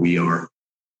point where we are.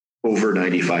 Over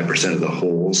 95% of the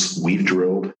holes we've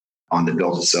drilled on the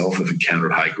belt itself have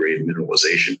encountered high-grade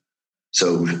mineralization.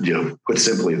 So, put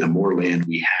simply, the more land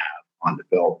we have on the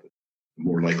belt, the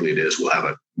more likely it is we'll have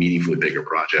a meaningfully bigger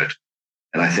project.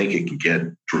 And I think it can get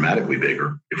dramatically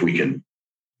bigger if we can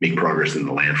make progress in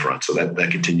the land front. So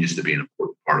that continues to be an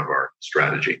important part of our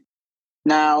strategy.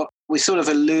 Now, we sort of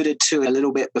alluded to it a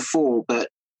little bit before, but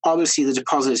obviously the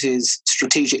deposit is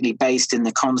strategically based in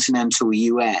the continental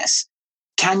US.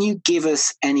 Can you give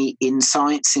us any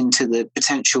insights into the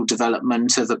potential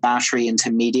development of a battery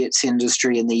intermediates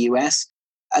industry in the US?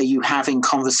 Are you having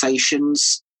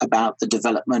conversations about the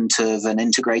development of an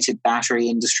integrated battery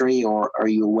industry, or are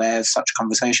you aware of such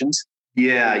conversations?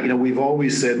 Yeah, we've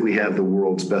always said we have the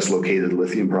world's best located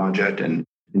lithium project. And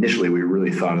initially, we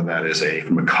really thought of that as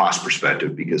from a cost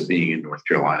perspective, because being in North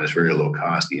Carolina is very low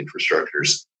cost. The infrastructure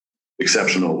is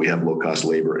exceptional. We have low cost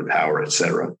labor and power, et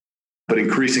cetera. But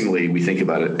increasingly, we think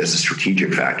about it as a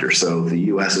strategic factor. So the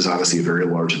U.S. is obviously a very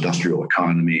large industrial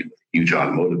economy with a huge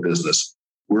automotive business.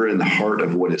 We're in the heart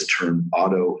of what is termed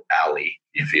Auto Alley.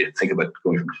 If you think about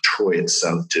going from Detroit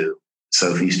south to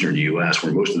southeastern U.S.,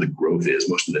 where most of the growth is,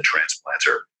 most of the transplants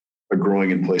are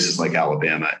growing in places like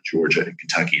Alabama, Georgia,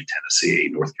 Kentucky, and Tennessee,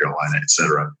 North Carolina, et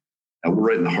cetera. And we're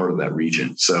right in the heart of that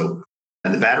region. So,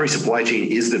 and the battery supply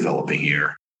chain is developing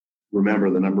here. Remember,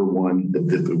 the number one,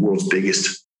 the world's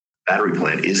biggest battery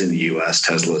plant is in the U.S.,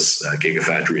 Tesla's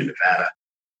Gigafactory in Nevada.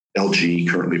 LG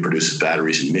currently produces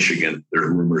batteries in Michigan. There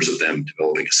are rumors of them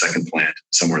developing a second plant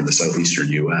somewhere in the southeastern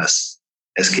U.S.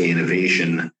 SK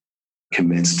Innovation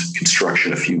commenced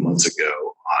construction a few months ago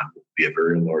on what will be a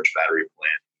very large battery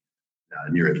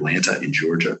plant near Atlanta in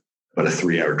Georgia, about a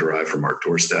 3-hour drive from our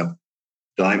doorstep.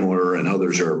 Daimler and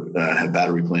others have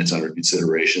battery plants under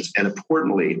considerations. And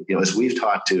importantly, as we've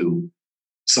talked to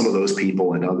some of those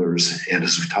people and others, and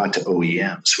as we've talked to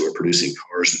OEMs who are producing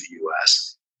cars in the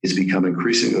U.S., it's become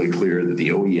increasingly clear that the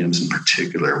OEMs in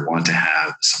particular want to have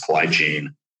the supply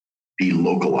chain be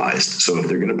localized. So if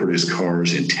they're going to produce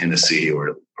cars in Tennessee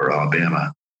or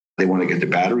Alabama, they want to get their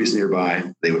batteries nearby.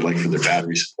 They would like for their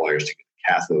battery suppliers to get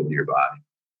the cathode nearby.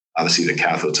 Obviously, the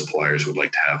cathode suppliers would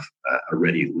like to have a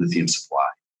ready lithium supply,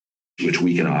 which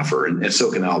we can offer. And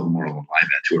so can Albemarle and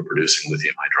Livent, who are producing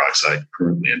lithium hydroxide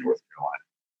currently in North Carolina.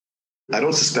 I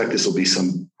don't suspect this will be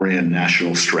some grand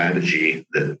national strategy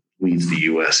that leads the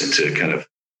U.S. into kind of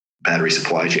battery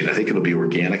supply chain. I think it'll be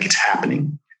organic. It's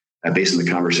happening. Based on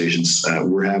the conversations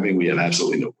we're having, we have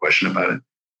absolutely no question about it.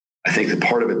 I think the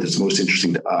part of it that's most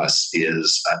interesting to us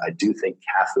is I do think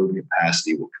cathode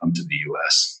capacity will come to the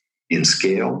U.S. in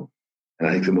scale. And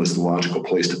I think the most logical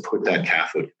place to put that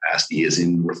cathode capacity is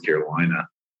in North Carolina,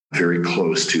 very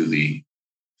close to the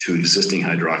two existing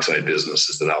hydroxide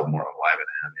businesses that Albemarle and Livent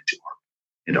have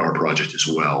into our project as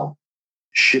well.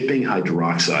 Shipping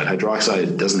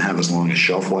hydroxide doesn't have as long a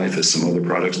shelf life as some other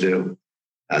products do.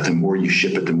 The more you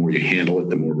ship it, the more you handle it,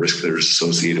 the more risk there's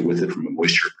associated with it from a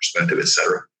moisture perspective, et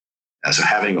cetera. So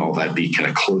having all that be kind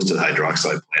of close to the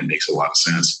hydroxide plant makes a lot of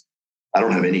sense. I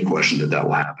don't have any question that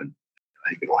will happen. I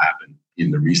think it'll happen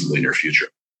in the reasonably near future.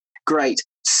 Great.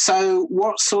 So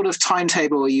what sort of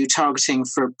timetable are you targeting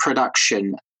for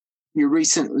production? You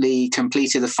recently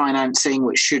completed the financing,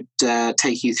 which should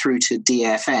take you through to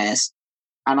DFS.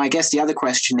 And I guess the other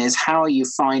question is, how are you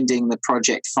finding the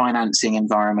project financing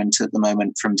environment at the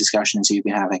moment from discussions you've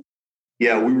been having?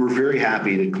 Yeah, we were very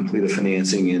happy to complete the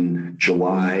financing in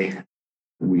July.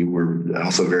 We were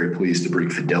also very pleased to bring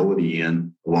Fidelity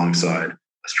in alongside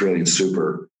Australian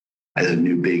Super as a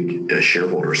new big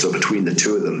shareholder. So between the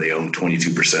two of them, they own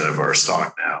 22% of our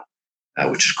stock now,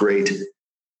 which is great.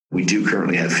 We do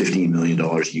currently have $15 million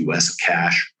US of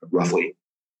cash, roughly.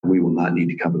 We will not need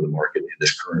to come to the market in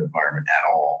this current environment at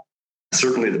all.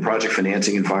 Certainly, the project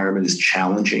financing environment is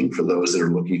challenging for those that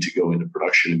are looking to go into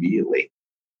production immediately.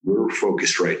 we're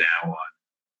focused right now on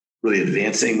really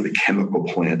advancing the chemical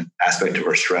plant aspect of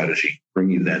our strategy,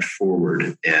 bringing that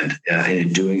forward, and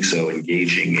in doing so,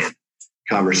 engaging in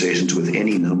conversations with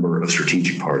any number of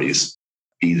strategic parties,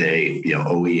 be they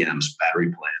OEMs,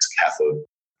 battery plants, cathode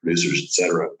producers, et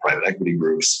cetera, private equity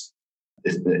groups,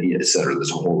 et cetera.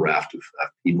 There's a whole raft of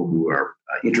people who are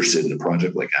interested in a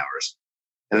project like ours.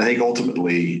 And I think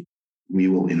ultimately we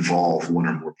will involve one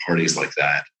or more parties like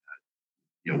that,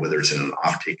 whether it's in an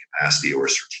offtake capacity or a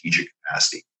strategic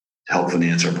capacity, to help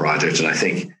finance our project. And I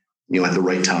think, at the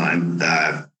right time,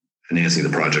 financing the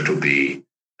project will be,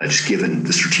 just given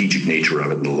the strategic nature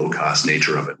of it and the low-cost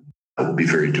nature of it, will be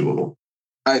very doable.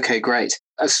 Okay, great.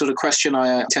 A sort of question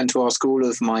I tend to ask all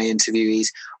of my interviewees: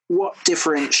 what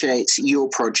differentiates your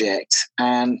project,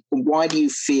 and why do you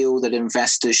feel that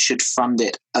investors should fund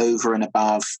it over and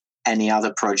above any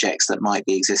other projects that might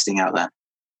be existing out there?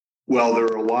 Well, there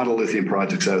are a lot of lithium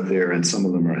projects out there, and some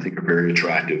of them I think are very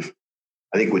attractive.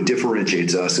 I think what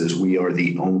differentiates us is we have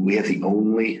the only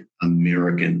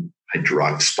American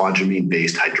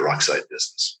spodumene-based hydroxide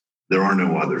business. There are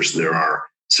no others. There are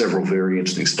several very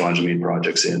interesting spodumene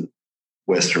projects in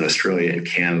Western Australia and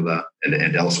Canada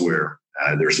and elsewhere.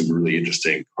 There are some really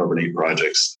interesting carbonate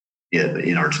projects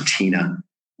in Argentina.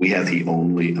 We have the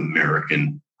only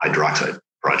American hydroxide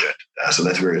project. So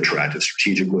that's very attractive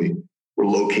strategically. We're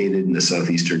located in the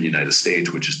southeastern United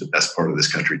States, which is the best part of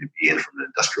this country to be in from an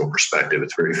industrial perspective.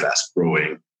 It's very fast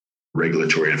growing.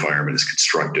 Regulatory environment is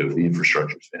constructive. The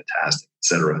infrastructure is fantastic, et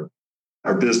cetera.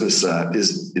 Our business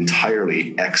is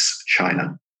entirely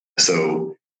ex-China.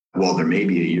 So while there may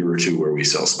be a year or two where we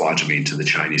sell spodumene to the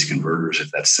Chinese converters,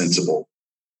 if that's sensible,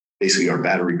 basically our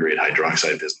battery-grade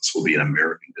hydroxide business will be an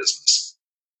American business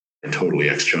and totally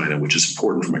ex-China, which is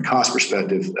important from a cost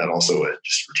perspective and also a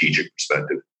strategic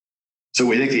perspective. So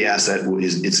we think the asset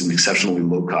it's an exceptionally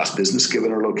low-cost business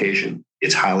given our location.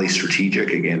 It's highly strategic.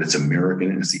 Again, it's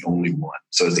American and it's the only one.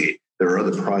 So there are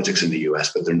other projects in the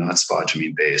U.S., but they're not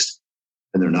spodumene-based.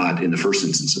 And they're not, in the first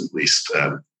instance at least,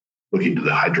 looking to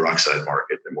the hydroxide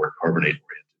market. They're more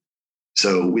carbonate-oriented.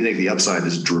 So we think the upside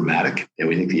is dramatic, and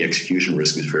we think the execution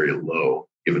risk is very low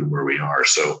given where we are.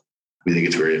 So we think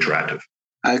it's very attractive.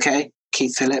 Okay,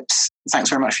 Keith Phillips, thanks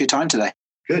very much for your time today.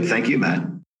 Good. Thank you, Matt.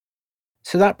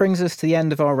 So that brings us to the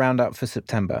end of our roundup for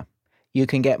September. You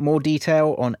can get more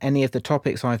detail on any of the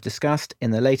topics I've discussed in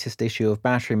the latest issue of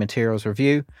Battery Materials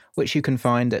Review, which you can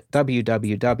find at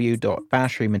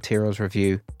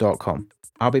www.batterymaterialsreview.com.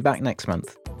 I'll be back next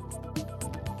month.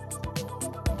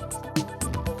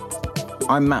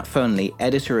 I'm Matt Fernley,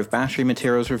 editor of Battery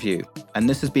Materials Review, and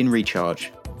this has been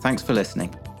Recharge. Thanks for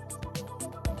listening.